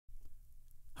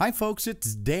Hi folks,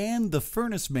 it's Dan the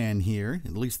Furnace Man here,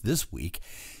 at least this week.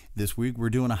 This week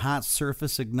we're doing a hot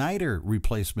surface igniter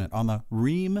replacement on the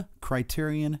Rheem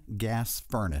Criterion gas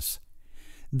furnace.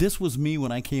 This was me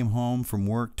when I came home from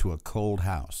work to a cold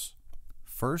house.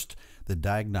 First, the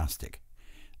diagnostic.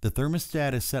 The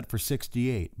thermostat is set for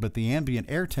 68, but the ambient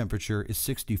air temperature is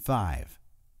 65.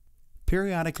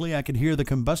 Periodically I could hear the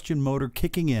combustion motor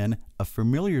kicking in, a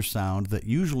familiar sound that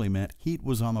usually meant heat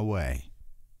was on the way.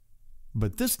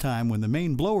 But this time, when the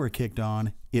main blower kicked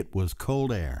on, it was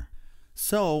cold air.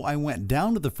 So I went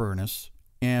down to the furnace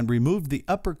and removed the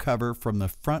upper cover from the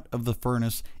front of the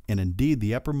furnace, and indeed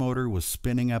the upper motor was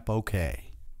spinning up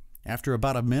okay. After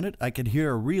about a minute, I could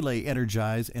hear a relay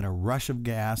energize and a rush of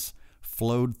gas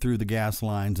flowed through the gas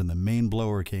lines and the main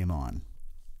blower came on.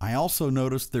 I also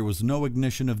noticed there was no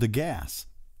ignition of the gas,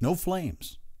 no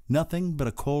flames, nothing but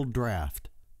a cold draft.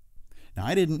 Now,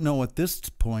 I didn't know at this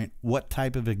point what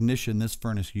type of ignition this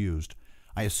furnace used.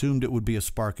 I assumed it would be a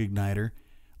spark igniter,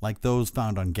 like those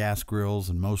found on gas grills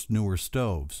and most newer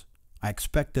stoves. I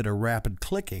expected a rapid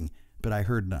clicking, but I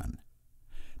heard none.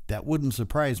 That wouldn't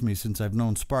surprise me since I've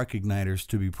known spark igniters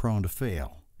to be prone to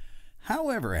fail.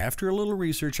 However, after a little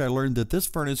research, I learned that this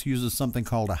furnace uses something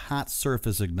called a hot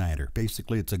surface igniter.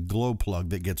 Basically, it's a glow plug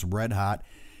that gets red hot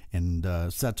and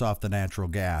sets off the natural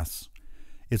gas.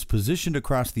 It's positioned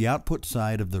across the output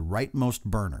side of the rightmost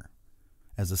burner.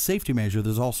 As a safety measure,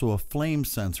 there's also a flame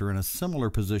sensor in a similar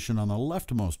position on the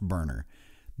leftmost burner.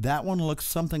 That one looks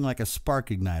something like a spark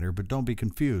igniter, but don't be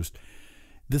confused.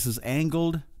 This is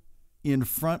angled in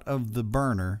front of the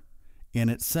burner, and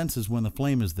it senses when the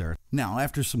flame is there. Now,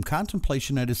 after some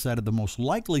contemplation, I decided the most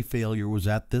likely failure was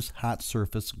at this hot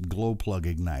surface glow plug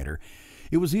igniter.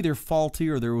 It was either faulty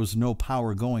or there was no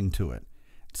power going to it.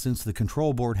 Since the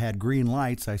control board had green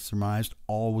lights, I surmised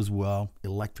all was well,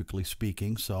 electrically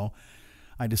speaking, so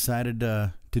I decided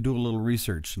to do a little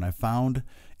research, and I found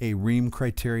a Rheem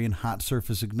Criterion hot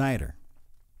surface igniter.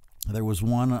 There was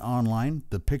one online.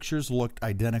 The pictures looked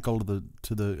identical to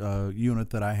the unit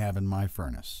that I have in my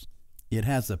furnace. It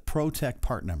has a ProTech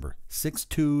part number,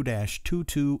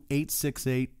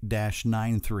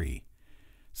 62-22868-93.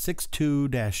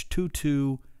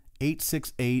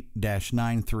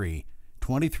 62-22868-93.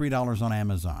 $23 on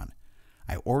Amazon.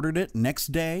 I ordered it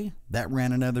next day. That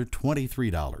ran another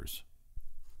 $23.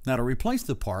 Now, to replace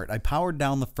the part, I powered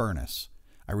down the furnace.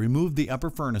 I removed the upper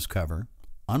furnace cover,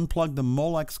 unplugged the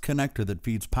Molex connector that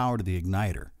feeds power to the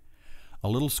igniter. A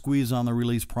little squeeze on the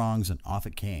release prongs and off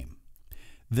it came.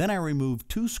 Then I removed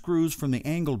 2 screws from the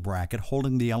angled bracket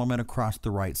holding the element across the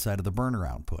right side of the burner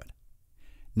output.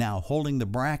 Now, holding the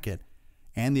bracket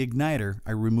and the igniter,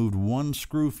 I removed 1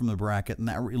 screw from the bracket, and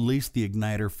that released the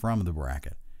igniter from the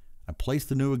bracket. I placed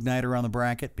the new igniter on the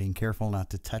bracket, being careful not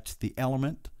to touch the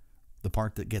element, the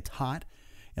part that gets hot,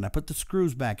 and I put the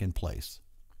screws back in place.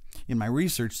 In my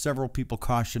research, several people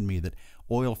cautioned me that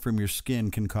oil from your skin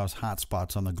can cause hot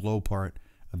spots on the glow part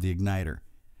of the igniter,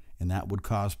 and that would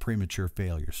cause premature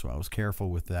failure, so I was careful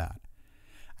with that.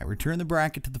 I returned the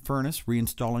bracket to the furnace,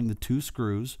 reinstalling the 2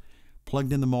 screws,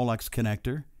 plugged in the Molex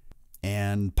connector,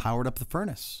 and powered up the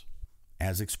furnace.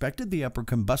 As expected, the upper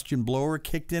combustion blower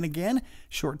kicked in again.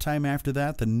 Short time after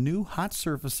that, the new hot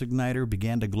surface igniter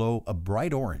began to glow a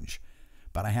bright orange.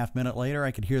 About a half minute later, I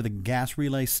could hear the gas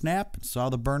relay snap and saw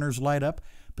the burners light up,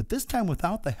 but this time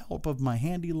without the help of my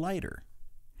handy lighter.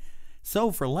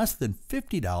 So for less than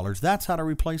 $50, that's how to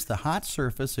replace the hot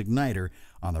surface igniter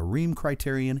on the Rheem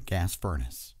Criterion gas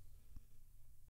furnace.